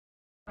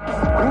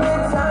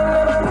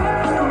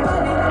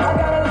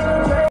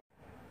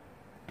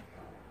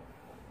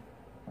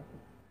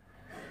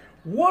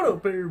What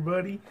up,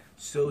 everybody?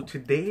 So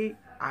today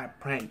I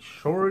pranked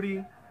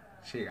Shorty.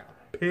 She got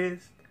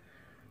pissed,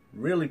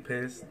 really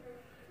pissed.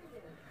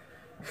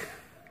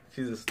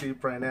 She's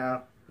asleep right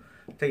now,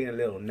 taking a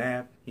little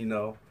nap, you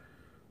know.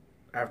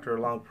 After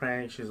a long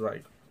prank, she's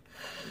like,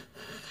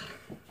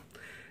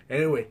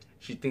 anyway,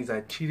 she thinks I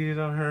cheated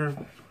on her.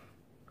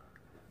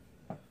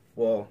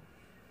 Well,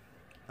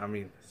 I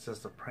mean, it's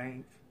just a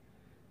prank.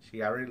 She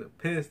got really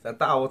pissed. I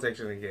thought I was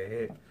actually gonna get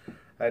hit.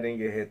 I didn't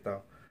get hit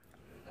though.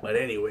 But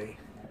anyway,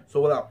 so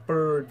without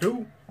further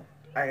ado,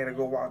 I gotta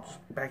go watch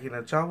Back in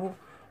the Chavo.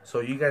 So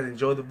you guys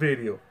enjoy the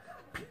video.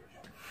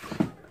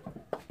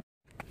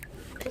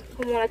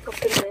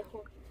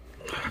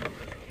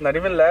 Not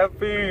even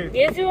laughing.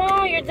 Yes, you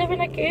are. You're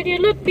definitely like an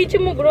idiot. Look, pinche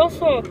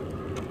mugroso.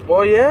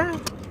 Oh, yeah?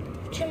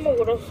 Pinche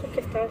mugroso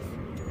que estás.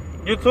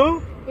 You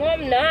too? No,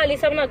 I'm not. At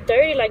least I'm not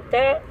dirty like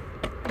that.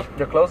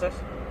 Your closest?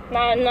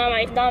 Not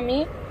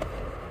me.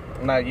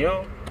 Not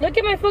you. Look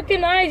at my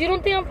fucking eyes. You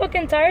don't think I'm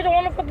fucking tired? I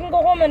want to fucking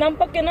go home and I'm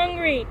fucking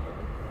hungry.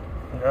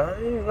 Yeah,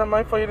 it's not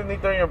my fault you didn't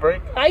eat during your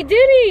break. I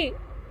did eat.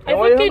 I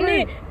fucking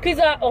ate. Because,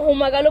 oh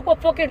my God, look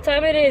what fucking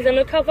time it is. And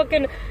look how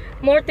fucking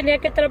more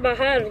tenía que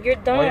trabajar. You're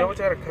dumb. Why you always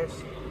gotta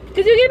cuss?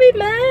 Because you get me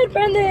mad,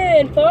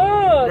 Brandon.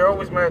 Fuck. You're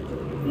always mad.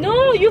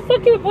 No, you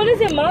fucking pones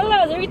de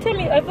malas. Every time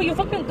you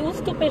fucking do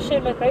stupid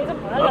shit. Me traes de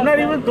malas. I'm not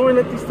even doing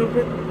anything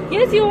stupid.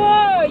 Yes, you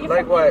are. You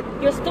like what?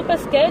 Your stupid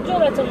schedule.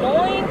 That's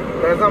annoying.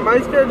 That's not my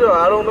schedule.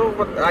 I don't know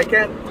what I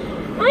can't.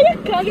 Ay, ya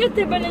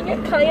cállate, Brandon. Ya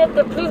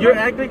cállate, please. You're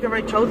acting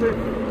like I chose it.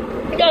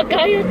 Ya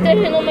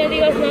cállate. No me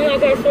digas nada.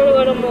 Que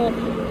solo vamos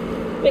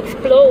a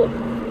explode.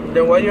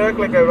 Then why you act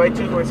like I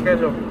choose my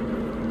schedule?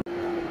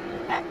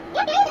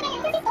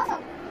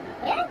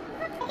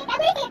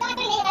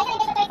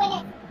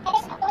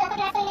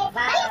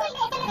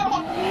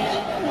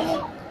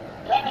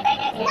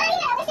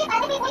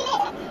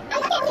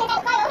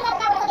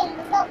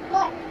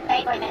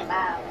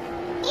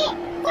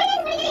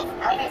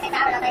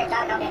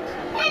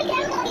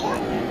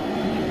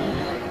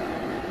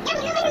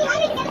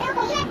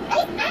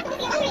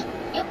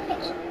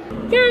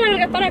 Ya,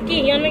 larga para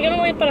aquí, yo no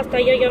voy para hasta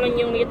allá, yo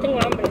tengo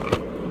hambre.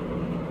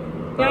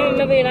 Ya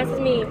me brindaste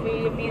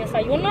mi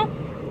desayuno,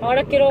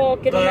 ahora quiero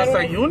 ¿Tu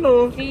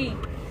desayuno? Sí,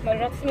 me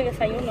brindaste mi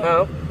desayuno.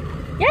 No.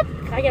 Ya,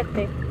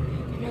 cállate.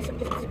 I'm not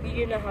supposed to be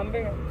eating a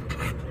hamburger.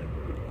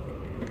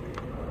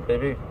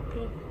 Baby.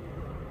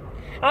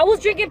 I was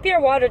drinking pure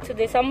water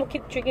today, so I'm gonna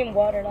keep drinking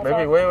water.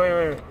 Baby,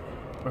 wait.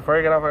 Before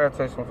you get off, I gotta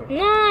say something.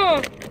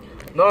 No.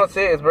 No,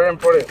 say it's very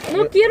important.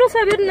 No quiero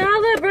saber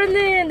nada,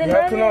 Brandon. De you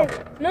nada. have to know.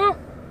 No.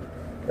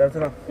 You have to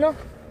know. No.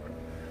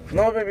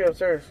 No, baby, I'm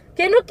serious.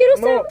 ¿Qué no quiero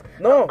saber?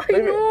 No, Ay,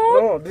 baby.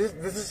 no. No, this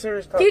is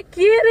serious talk. ¿Qué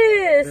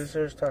quieres? This is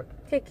serious talk.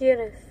 ¿Qué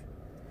quieres?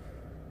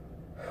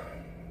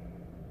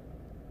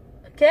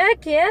 ¿Qué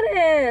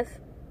quieres?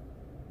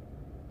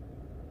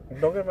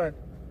 Don't get mad.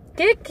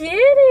 ¿Qué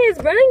quieres?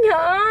 Brandon,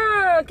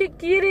 ya. ¿Qué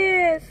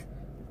quieres?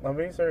 I'm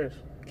being serious.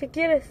 ¿Qué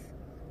quieres?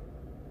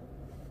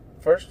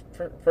 First,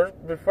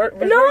 before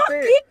No, I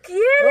say ¿qué it.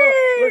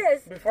 quieres? No,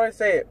 look, before I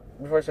say it.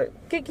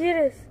 ¿Qué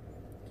quieres?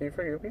 Can you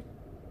forgive me?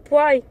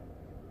 Why?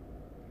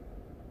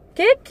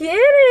 ¿Qué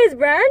quieres,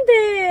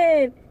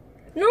 Brandon?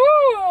 No,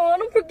 I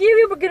don't forgive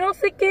you porque no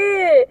sé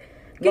qué.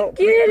 ¿Qué No,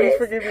 quieres? please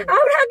forgive me. I'm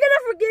not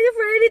gonna forgive you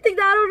for anything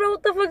that I don't know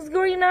what the fuck's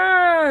going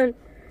on.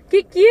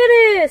 ¿Qué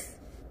quieres?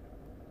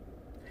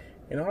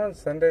 You know how on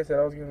Sunday I said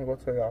I was gonna go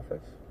to the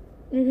office?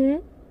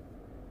 Mm-hmm.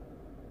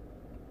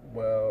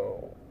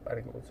 Well, I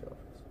didn't go to the office.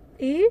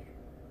 ¿Y?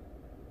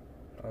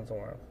 I went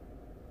somewhere else.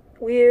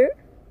 Where?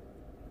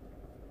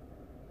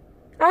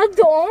 ¿A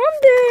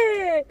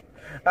dónde?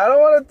 I don't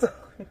want to tell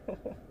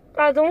you.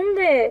 ¿A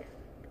dónde?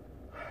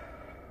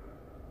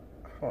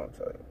 I don't want to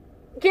tell you.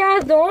 ¿Qué a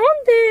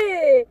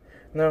dónde?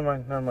 Never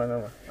mind.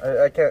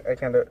 I can't do it. I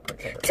can't do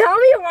it. Tell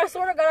me, or I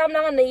swear to God, I'm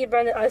not gonna eat,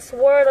 Brandon. I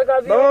swear to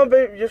God. No,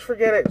 babe, just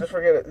forget it. This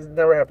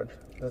never happened.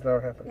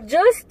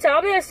 Just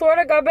tell me, I swear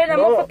to God, Brandon,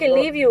 I'm gonna fucking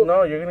leave you.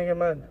 No, you're gonna get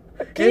mad.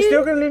 ¿Qué? You're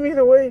still gonna leave me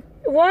either way.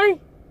 Why?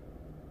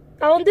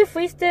 ¿A dónde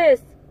fuiste?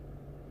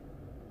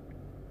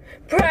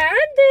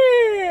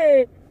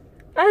 Brandon!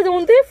 ¿A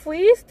dónde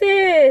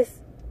fuiste?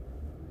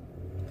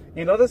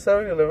 You know the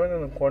 7-Eleven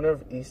in the corner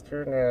of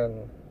Eastern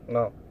and...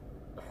 No.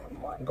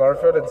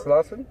 Garfield and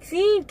Slauson?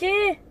 Sí,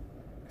 ¿qué?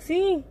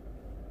 Sí.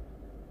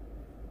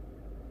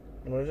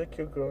 There's a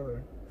cute girl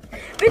there.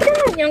 Vete a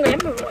la ñanga, ya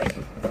me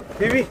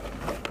voy.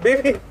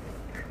 Baby!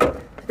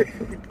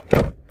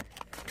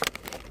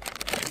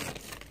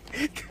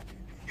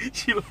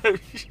 She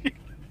loves you.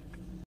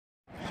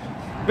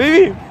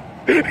 Baby!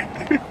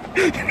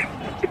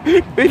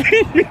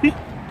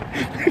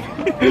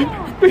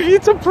 Baby,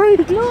 it's a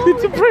prank! No,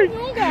 It's a prank!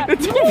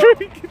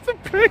 It's a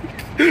prank!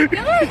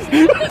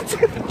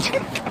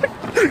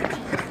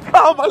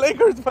 Oh, my leg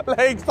hurts,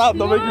 Stop,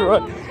 don't make me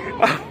run.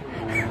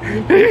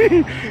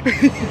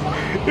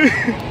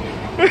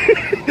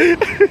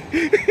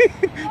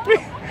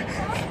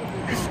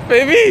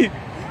 Baby!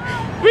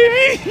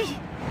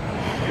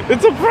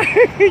 It's a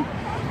prank.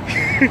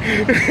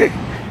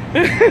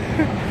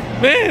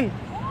 Man.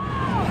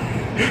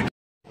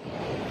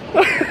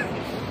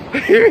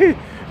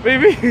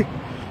 Baby.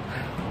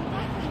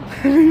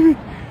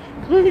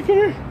 Baby, come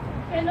here.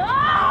 Hello!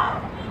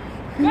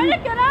 Better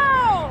get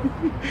out!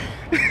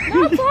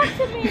 Don't talk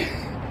to me!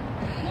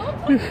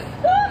 Don't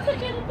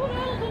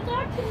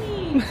talk to me!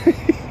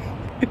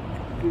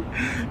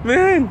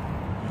 Man!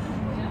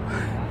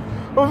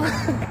 Oh,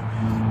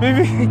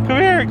 baby, come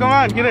here, come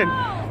on, get in.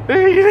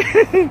 Baby,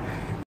 get in.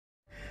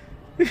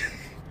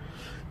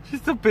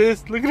 She's so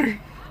pissed, look at her.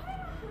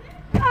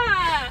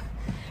 Ah!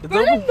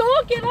 Brother,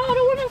 no, get out, I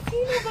don't want to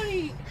see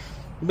nobody.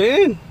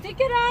 Man! Take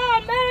it out,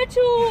 I'm mad at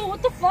you!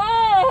 What the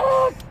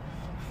fuck?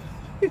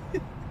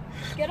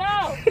 Get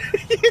out!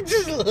 You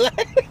just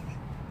left!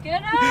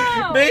 Get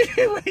out!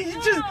 Baby,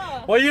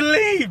 why you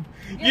leave?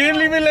 You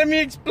didn't even let me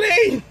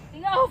explain!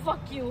 No,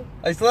 fuck you!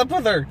 I slept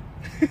with her!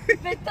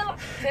 Get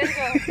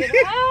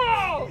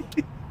out!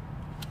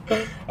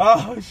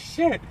 Oh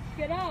shit!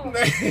 Get out!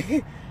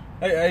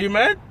 Are you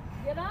mad?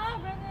 Get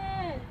out,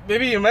 Brendan!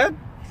 Baby, you mad?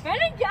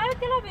 Brendan, ya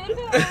vete a la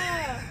verga!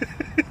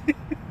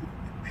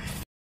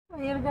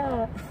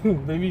 Verga!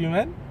 Baby, you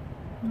mad?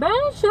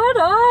 Ben, shut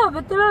up!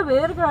 Vete a la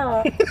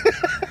verga!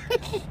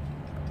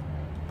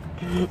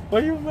 Why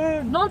are you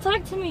mad? Don't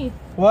talk to me!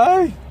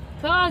 Why?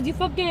 Cause you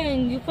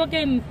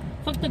fucking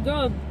fucked the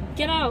girl.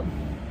 Get out!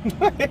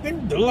 I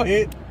didn't do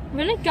it.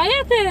 Brendan,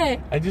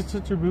 cállate! I just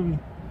touched your boobie.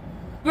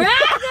 Brendan!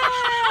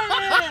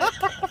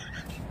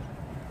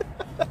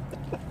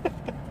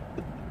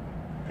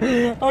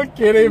 I'm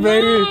kidding,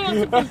 baby.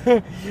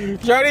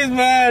 Shorty's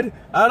mad.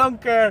 I don't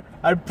care.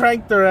 I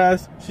pranked her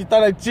ass. She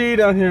thought I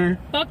cheated on her.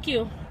 Fuck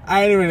you.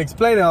 I didn't even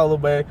explain it all the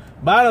way,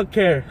 but I don't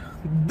care.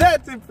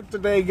 That's it for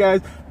today,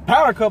 guys.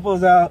 Power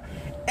couple's out,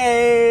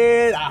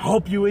 and I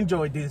hope you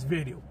enjoyed this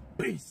video.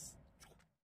 Peace.